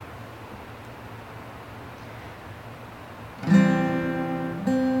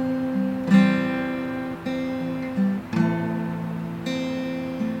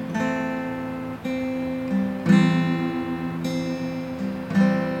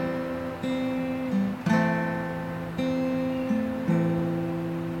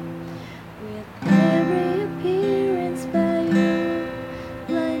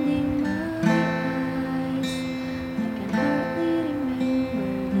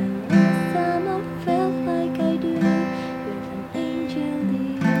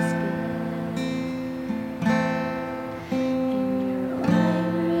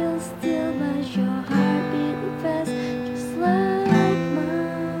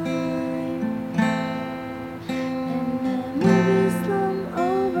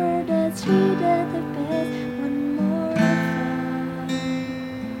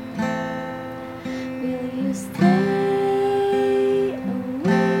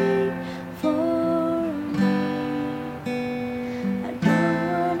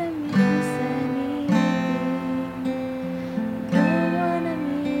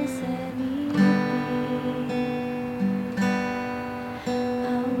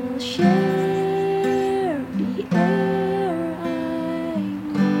share the air I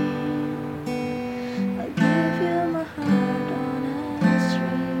breathe. I'll give you my heart on a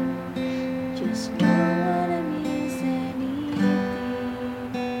string. Just don't wanna miss anything.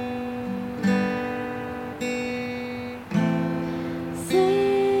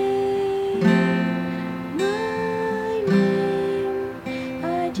 Say my name.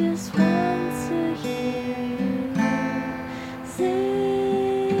 I just want to hear you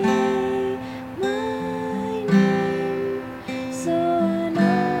say my name, so I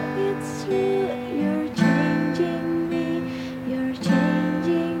know it's true. You're changing me, you're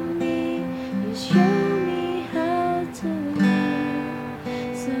changing me. You show me how to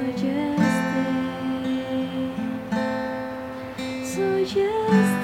live, so just stay, so just